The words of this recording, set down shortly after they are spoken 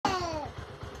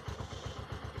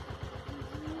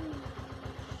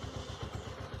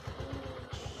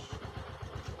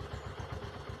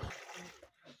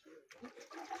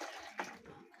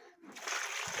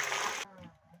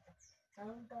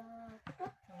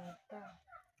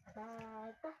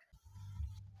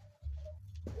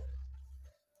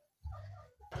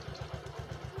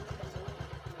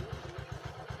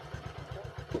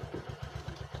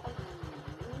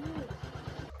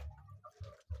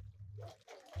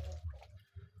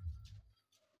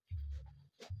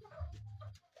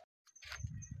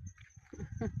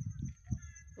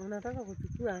Unataka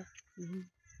kuchukua?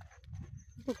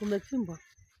 Huko kumechimbwa.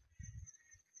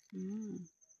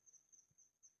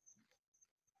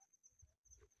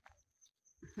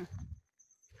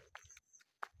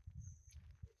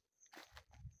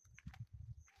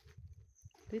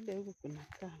 Vile huko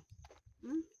kunakaa.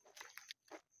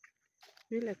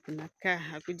 Vile kunakaa.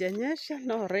 Hakujanyesha,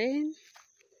 no rain.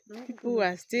 People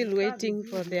are still waiting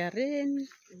for their rain.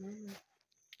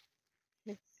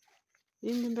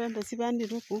 Ini mbembe sibandi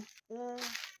ruku.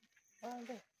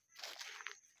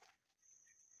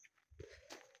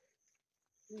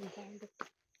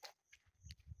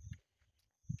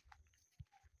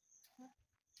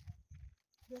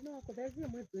 Nó có đấy gì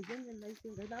mới tự nhiên lấy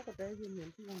tiền cái đó có đấy gì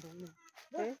miễn phí không đúng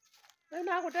không? Cái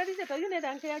nào có đấy gì tới này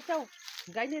đang kia châu,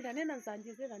 cái này là nên làm sao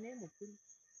chứ là nên một chút.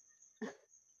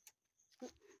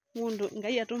 Mundu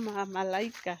ngai atu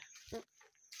malaika.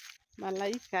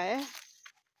 Malaika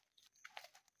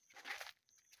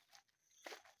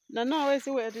Na no we si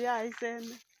wetu ya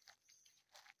isene.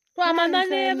 Twamana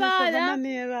ni baya.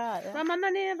 Twamana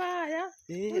ni baya.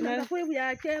 Na kwebu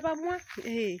ya cheba mwa.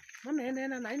 Munene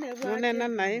na nai ne bwa. Munene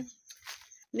nai.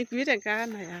 Nikuite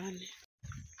kana yani.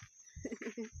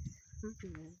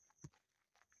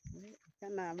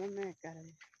 Kana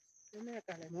munekale.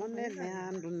 Munene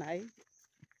andu nai.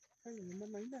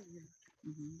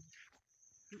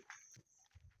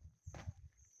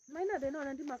 Maina de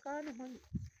no ndi makani mwa.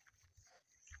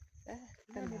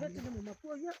 Kana wetu ni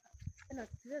mapoya. Na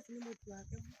stress ni mtu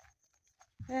wake.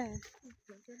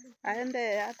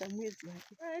 Aende hata mwezi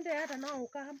wake. Aende hata nao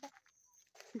ukamba.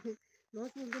 No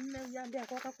singine yambe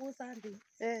akoka kusandi.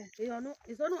 Iyo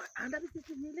isono anda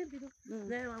bisisi nyile mbiru.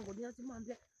 Ne wangu ni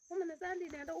asimwambia. Mama sandi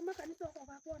nenda umakanisa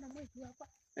kwa kuona mwezi wako.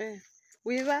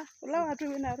 Wiva ula watu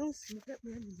wina rusi.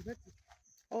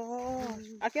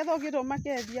 Aketho kito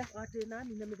makedia. Ate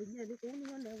nani na mbenye ni kuni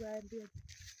ngone waambia.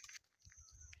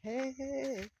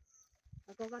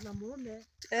 Akoka na mume.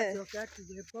 Asoka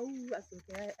ati pau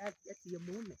asoka ati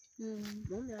mume.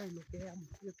 Mume ainokea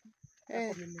msiku.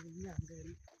 Ako mmenye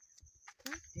ngari.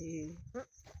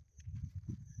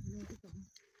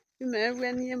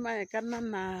 Imewe ni maekana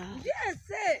na. Yes.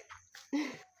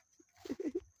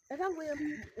 Ekangu ya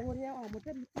oria wa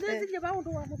mutemi. Nezi nyeba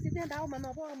undu wa musinde ndao mama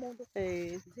wa mundu.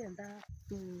 Nenda.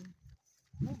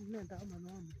 Nenda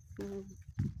mama.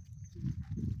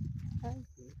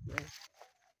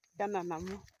 Kana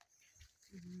namo.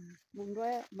 Mundu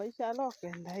maisha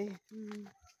lokenda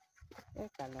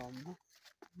ekalomo.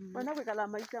 Wana kwikala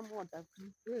maisha moda.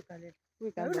 Wikale.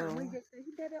 Wikalo. Mwije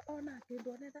ndere ona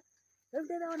kendo nenda.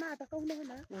 Ndere ona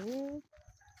atakaunena.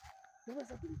 Ndio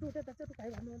sasa mtoto tatu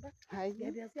kai wanaomba.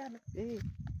 Ndio sana.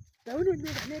 Dauni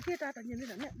ndio neketa hata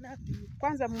nyingine na.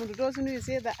 Kwanza mundu tosi ni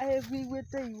setha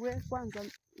aiwite iwe kwanza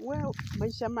we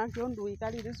maisha make undu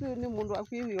ikalire sio ni mundu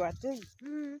akwiwi watei.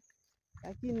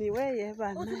 Lakini wewe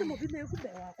bana. Osi mubine kumbe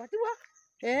wako tiwa.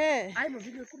 Ai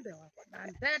mubine kumbe wako. Na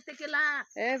ndete kila.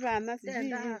 Bana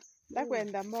siji.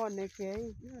 Ndakwenda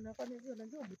moneke. Na kwa nini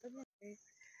unajua mtani.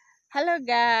 Hello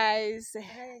guys.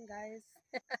 Hey guys.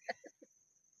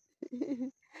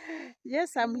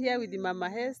 Yes, I'm here with Mama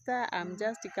Hester. I'm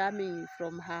just coming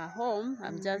from her home.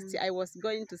 I was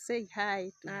going to say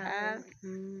hi to her.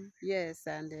 Yes,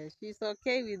 and she's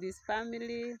okay with his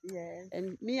family. Yes.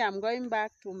 And me, I'm going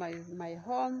back to my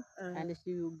home, and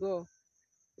she will go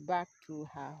back to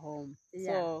her home.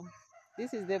 Yeah. So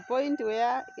this is the point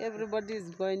where everybody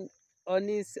is going on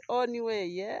his own way,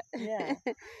 yeah? Yeah.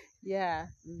 Yeah.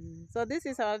 So this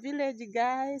is our village,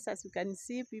 guys. As you can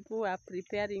see, people are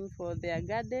preparing for their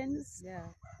gardens. Yeah.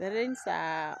 The rains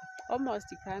are almost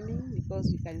coming because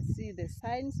we can see the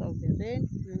signs of the rain.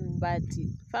 But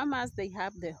farmers, they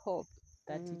have the hope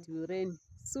that it will rain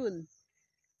soon.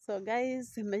 So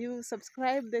guys, may you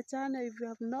subscribe the channel if you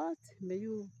have not. May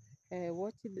you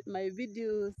watch my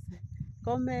videos,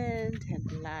 comment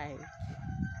and like.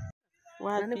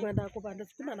 Nani kwenda kupanda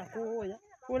sukuma na kuoya.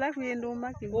 Kula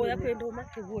kuinduma kivuni. Kuoya kuinduma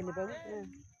kivuni baba.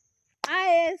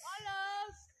 Yes.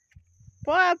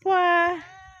 Poa poa.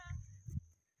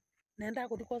 Nenda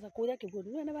kutikoza kuoya kivuni.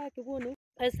 Wewe na kivuni.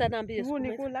 Pesa nambie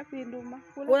kivuni kula kuinduma.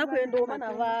 Kuoya kuinduma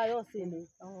na va yosini.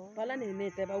 Pala ni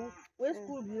mete ba. We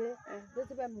school bile.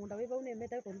 Bese ba munda we ba une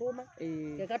meta kondoma.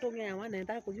 Ke katonge ya wana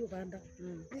nenda kujupanda.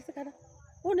 Nisikana.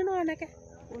 Uni no oneke.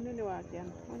 Uni ni wa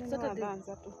kiana. Uni ni wa Saturday.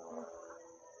 thanza tu.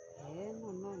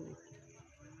 No oneke.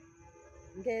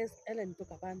 Nges Ellen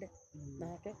tukapande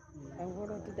nake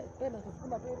angona tena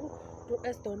tukuma tu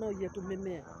esto no yetu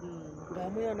mimea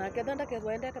ngamuyo nake thanda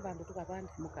kezwa endete bandu tukapande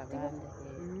Mukabande.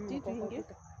 Titu ingi.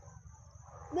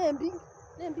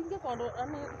 Nembinge kondo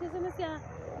ane kisene sia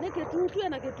neketutu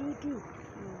na ketutu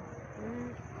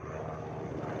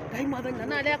kai mwathani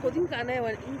na ale akuthinka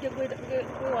nawe inge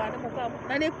kwiwane mukamu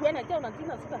na nekuona kya na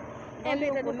tina sita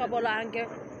elete nukabolange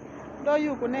Ndo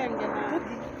yuko nenge na.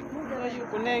 Ndo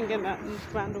yuko nenge na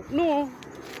mpandu. No.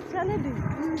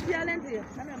 Challenge.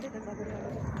 Ana mbete ngabona.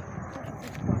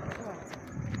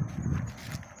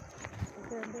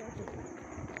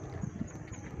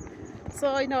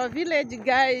 So in our village,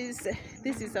 guys,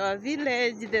 this is our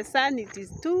village. The sun, it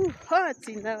is too hot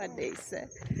nowadays.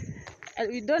 And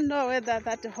we don't know whether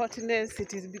that hotness,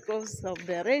 it is because of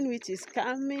the rain which is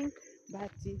coming,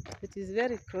 but it is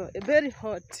very cold, very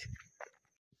hot.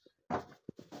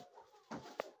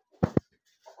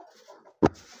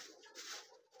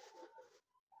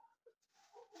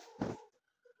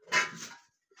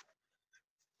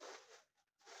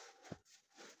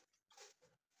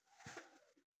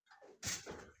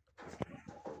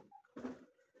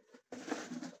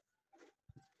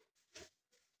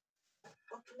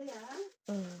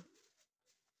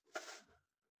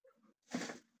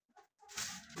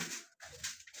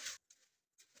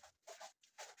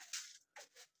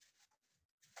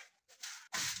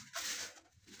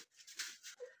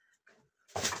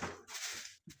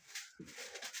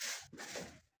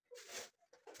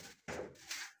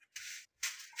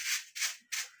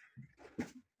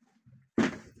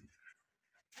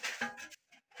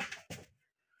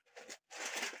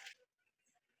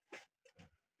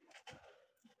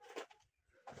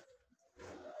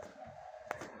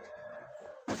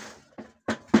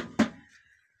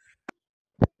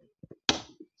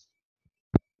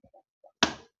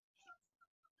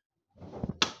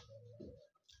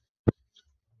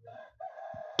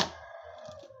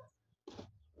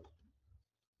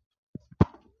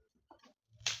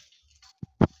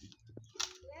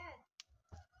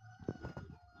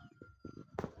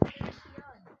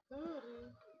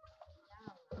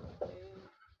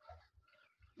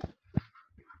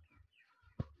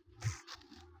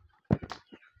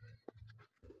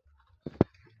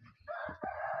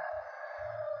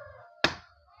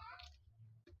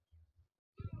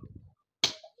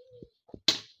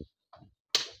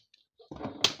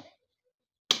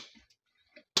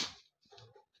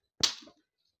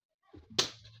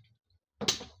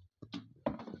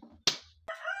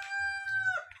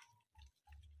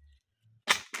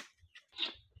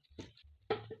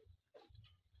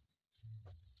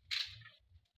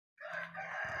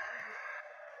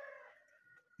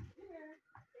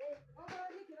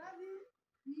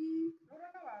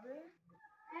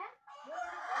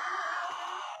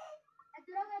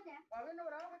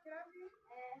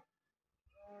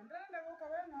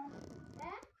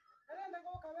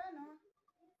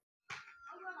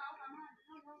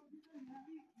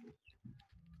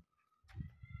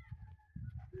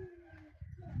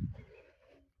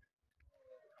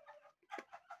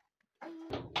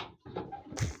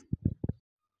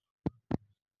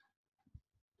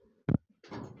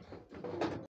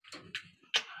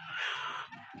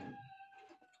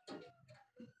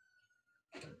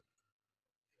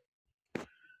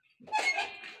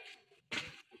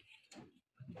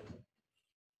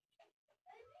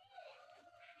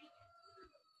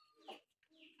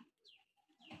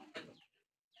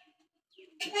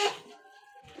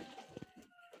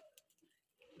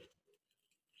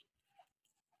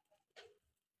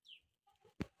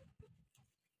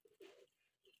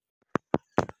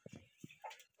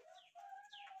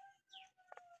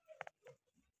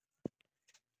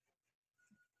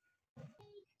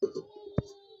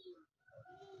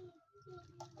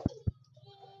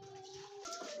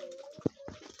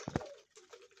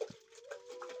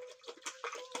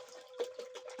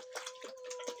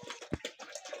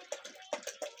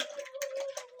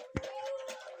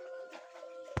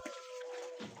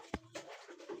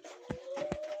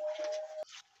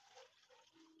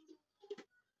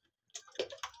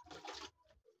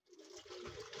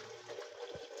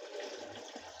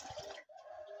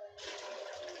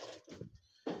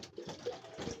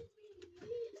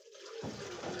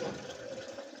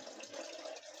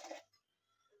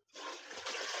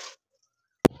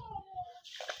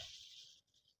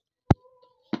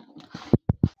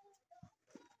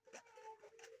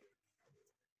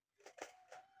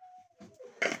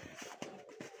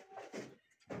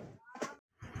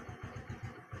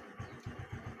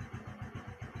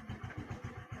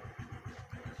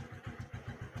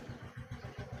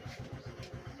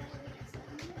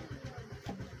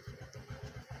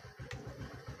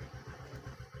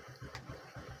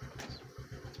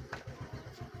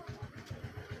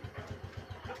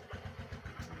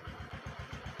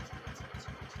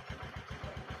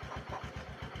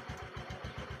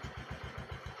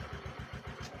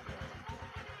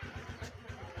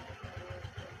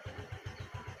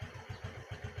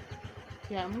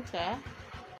 ukiamka.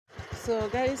 So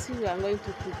guys, we are going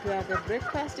to prepare the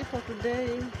breakfast for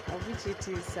today, of which it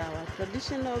is our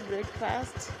traditional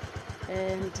breakfast.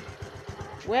 And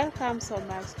welcome so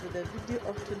much to the video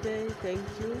of today. Thank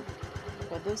you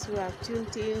for those who have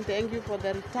tuned in. Thank you for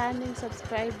the returning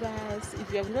subscribers.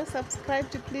 If you have not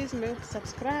subscribed, please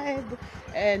subscribe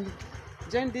and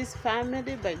join this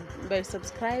family by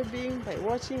subscribing, by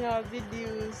watching our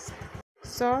videos.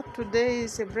 So today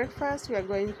is a breakfast. We are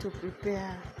going to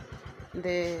prepare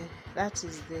that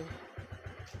is the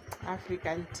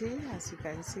African tea, as you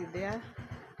can see there.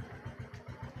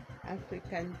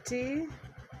 African tea.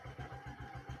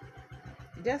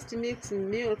 Just mix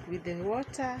milk with the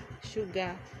water,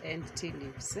 sugar, and tea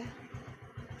leaves.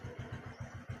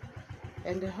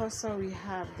 And also we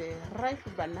have the ripe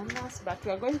bananas, but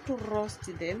we are going to roast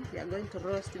them. We are going to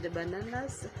roast the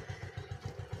bananas.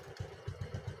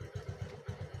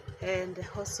 And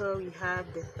also we have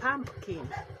the pumpkin.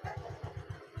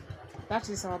 That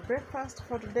is our breakfast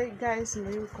for today, guys.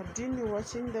 May you continue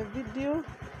watching the video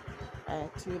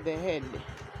to the end.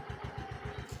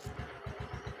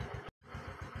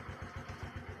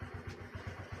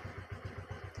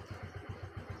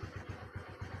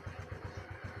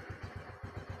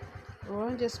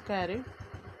 Uonje sukari.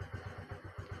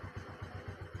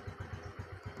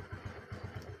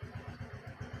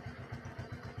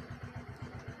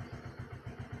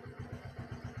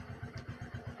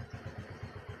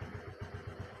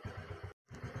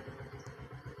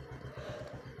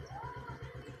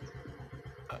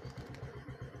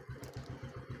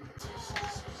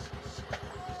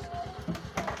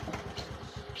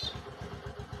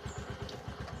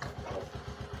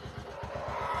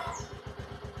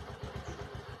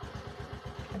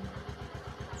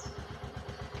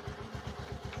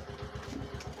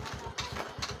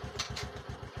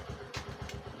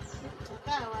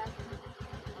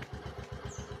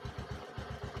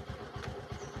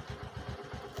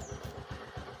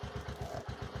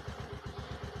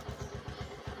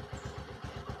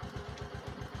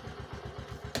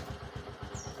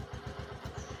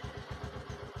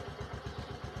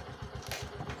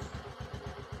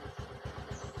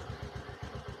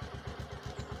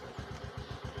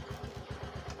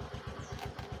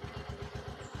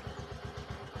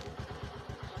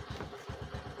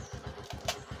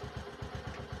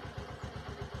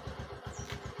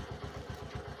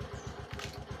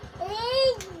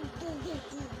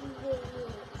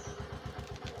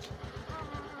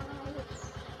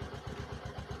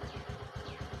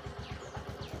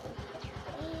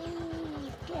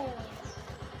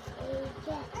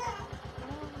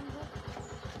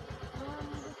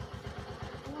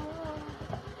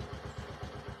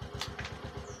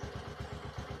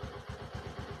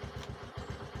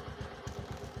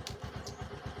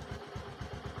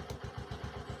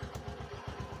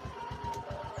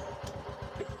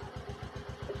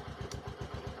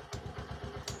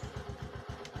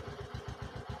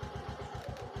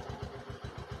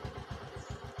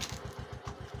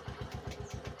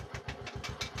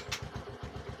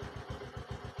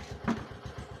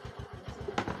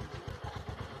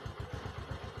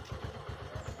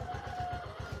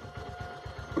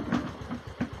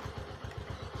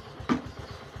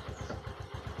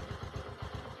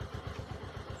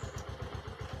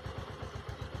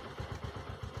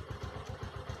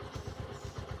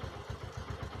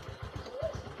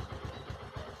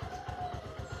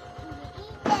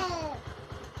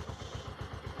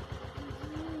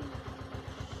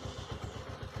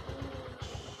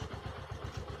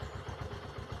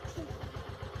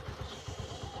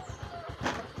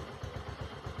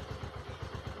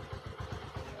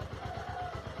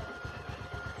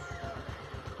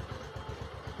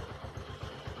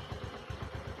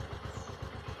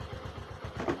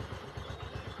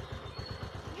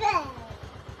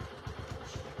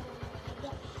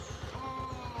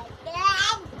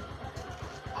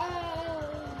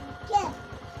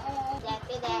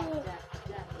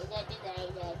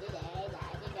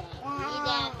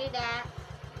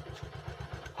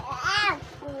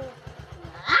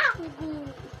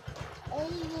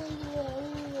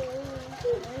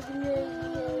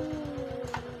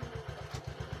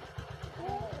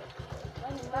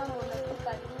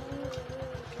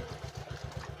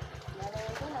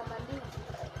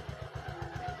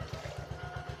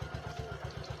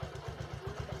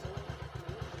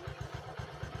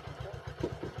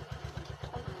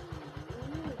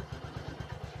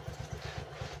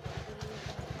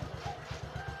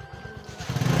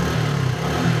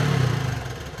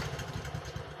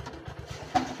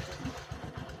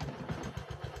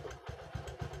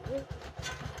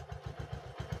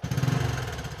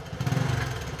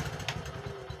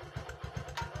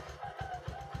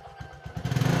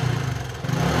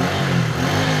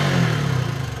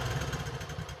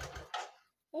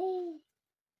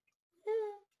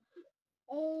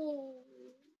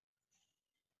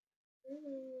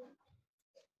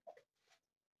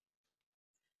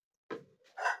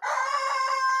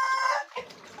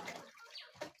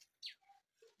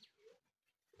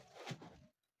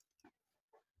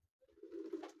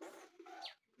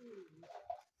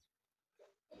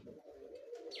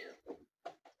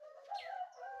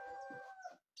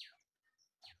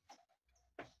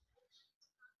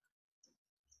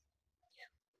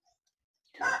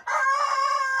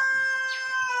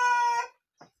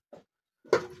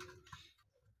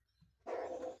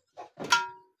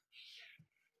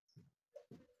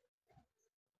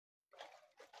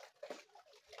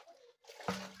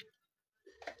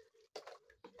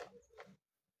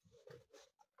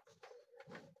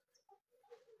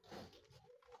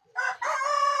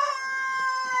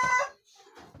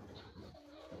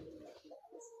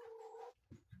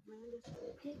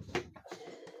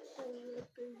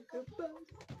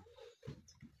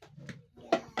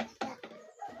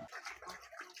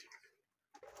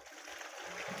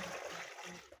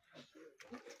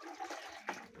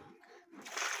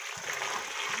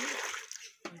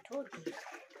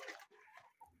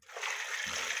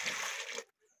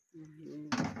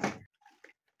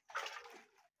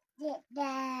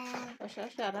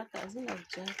 Shasha haraka hazina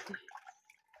uchafu.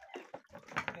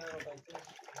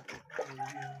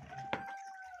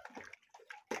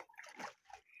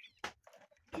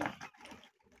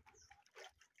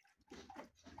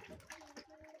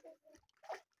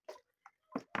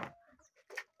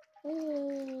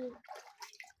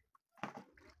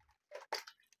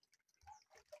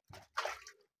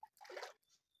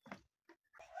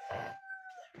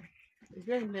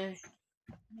 Jene.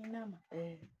 Minama.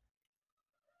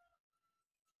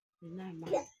 Minama.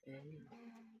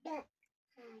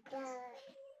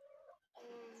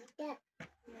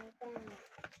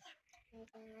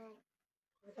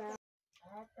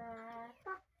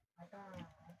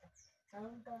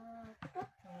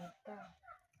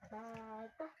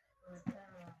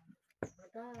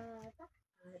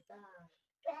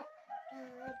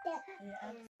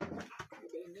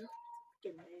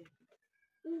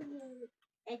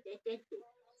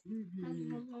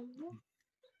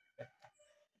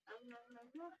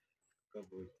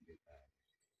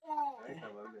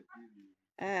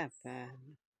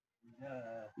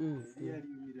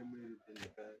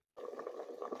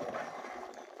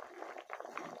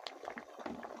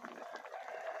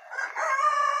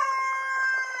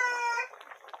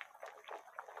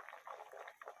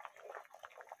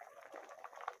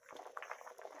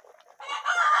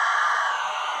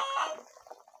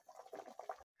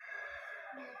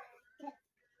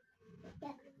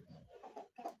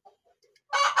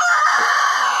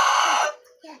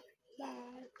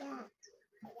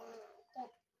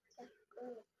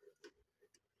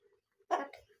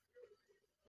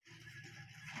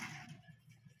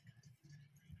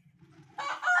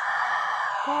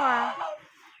 Poa.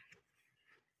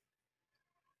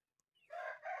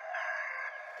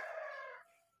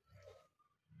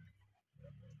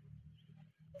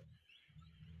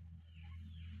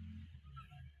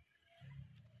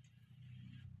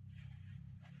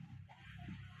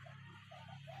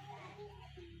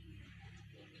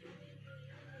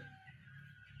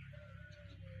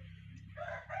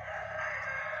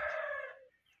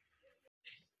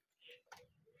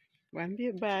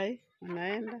 Waambie bye,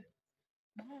 unaenda.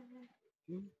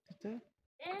 Tuta.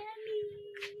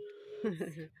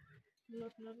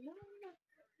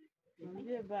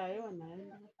 Waambie bye,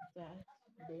 unaenda.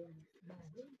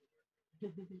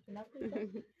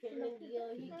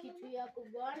 Hii kitu ya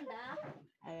kubonda.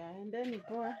 Aya, endeni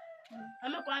poa.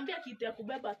 Amekuambia kitu ya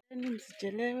kubeba.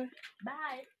 Msichelewe.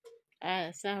 Bye.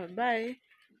 Aya, sawa, bye.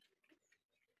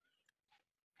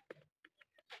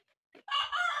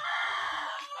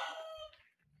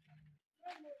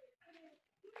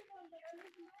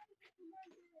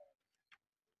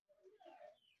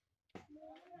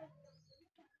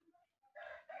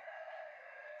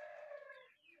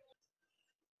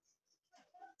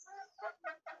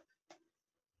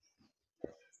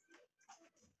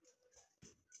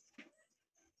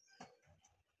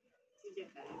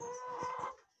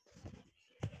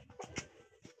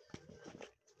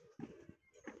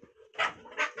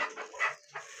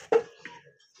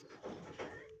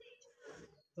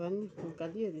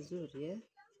 Angalie vizuri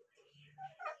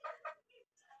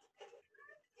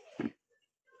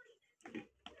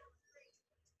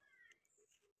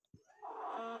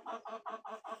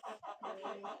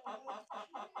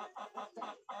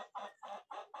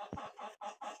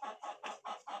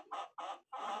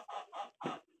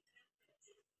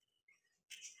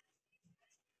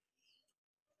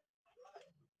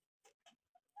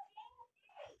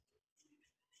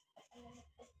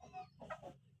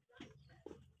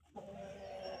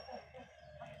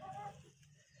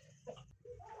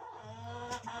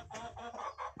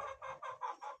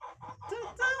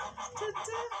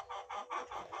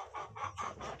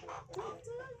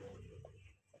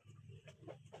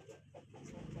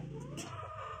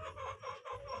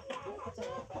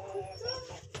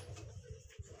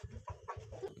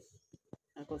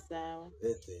Ako sawa.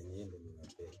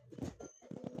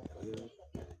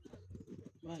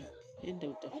 Bwana, enda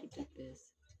utafute pesa.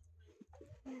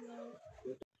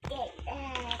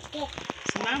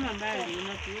 Simama mbali,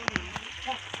 unatuona.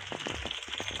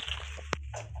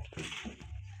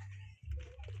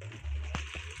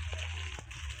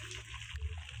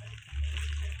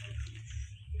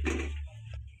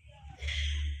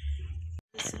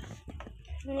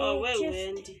 Oh, wewe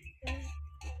uendi.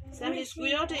 Sunday siku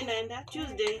yote inaenda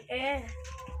Tuesday.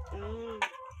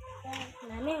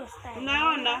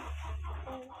 Unaona?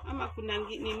 Ama kuna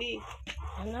nini?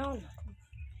 Unaona?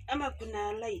 Ama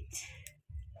kuna light.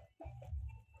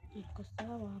 Iko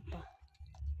sawa hapa.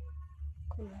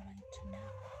 Kuna light na.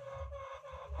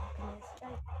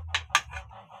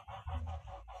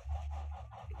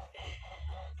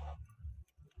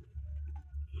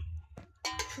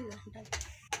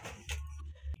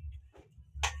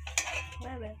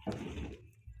 Wewe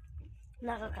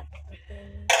nakaka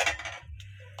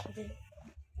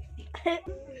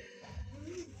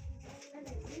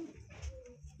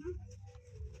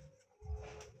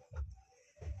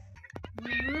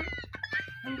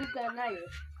anguka nayo,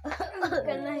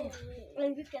 anguka nayo,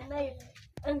 anguka nayo,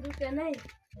 anguka nayo.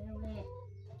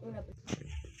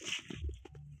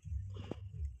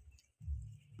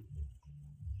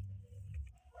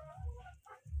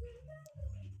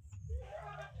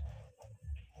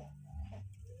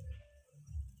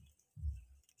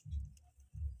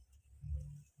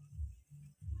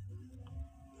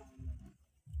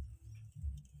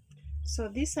 So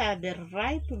these are the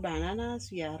ripe bananas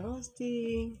we are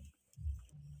roasting.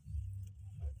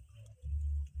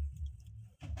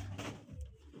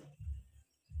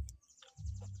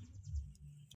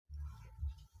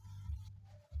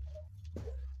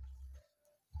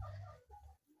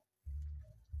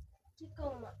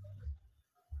 Kikoma.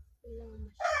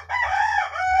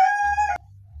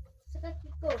 Saka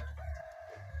kiko.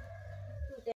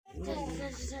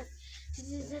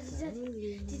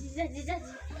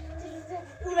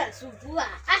 Unasumbua.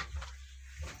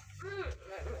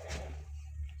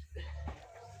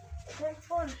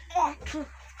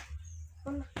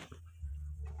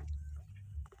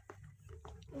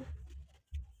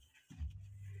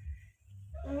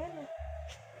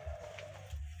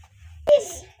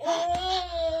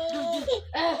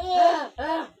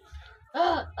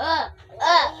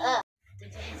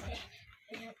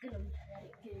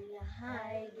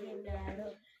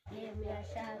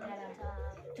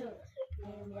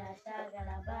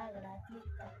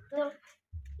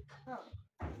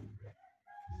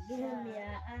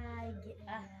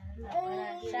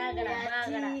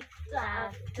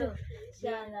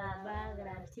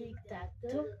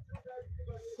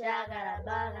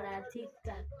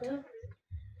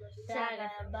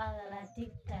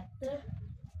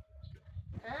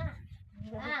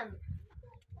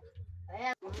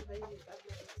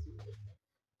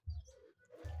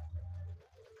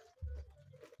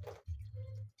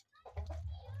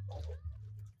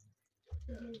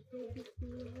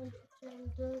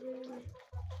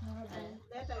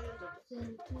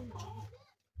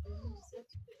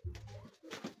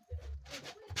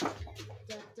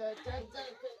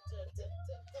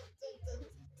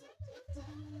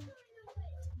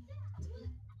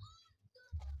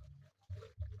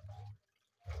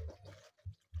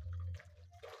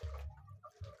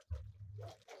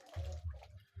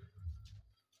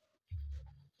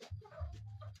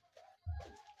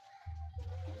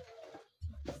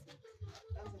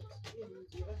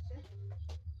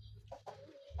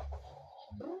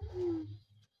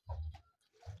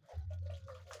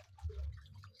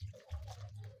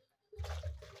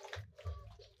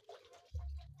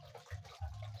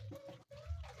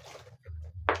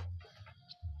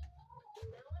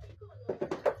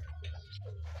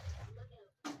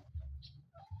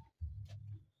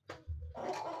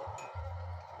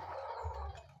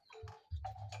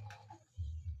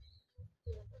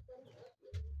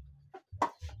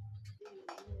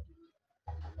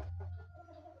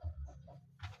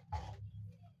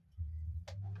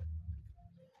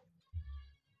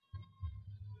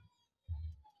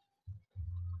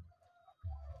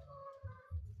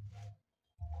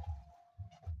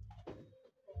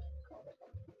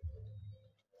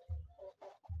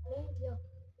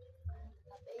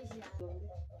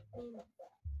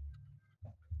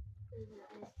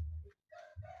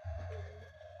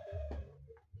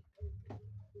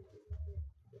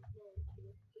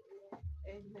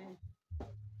 Amen.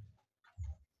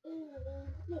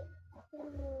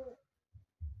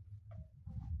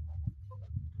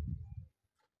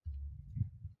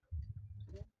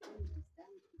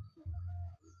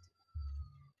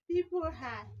 People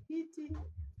are eating.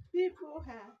 People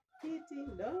are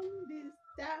eating. Don't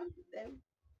disturb them.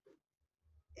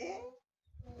 Eh?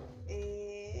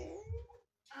 Eh?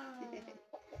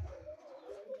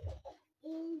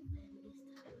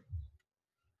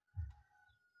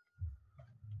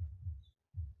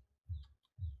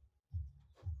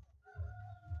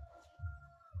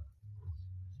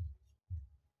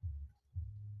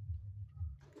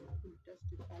 Just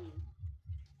to find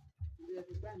the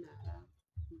banana,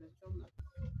 the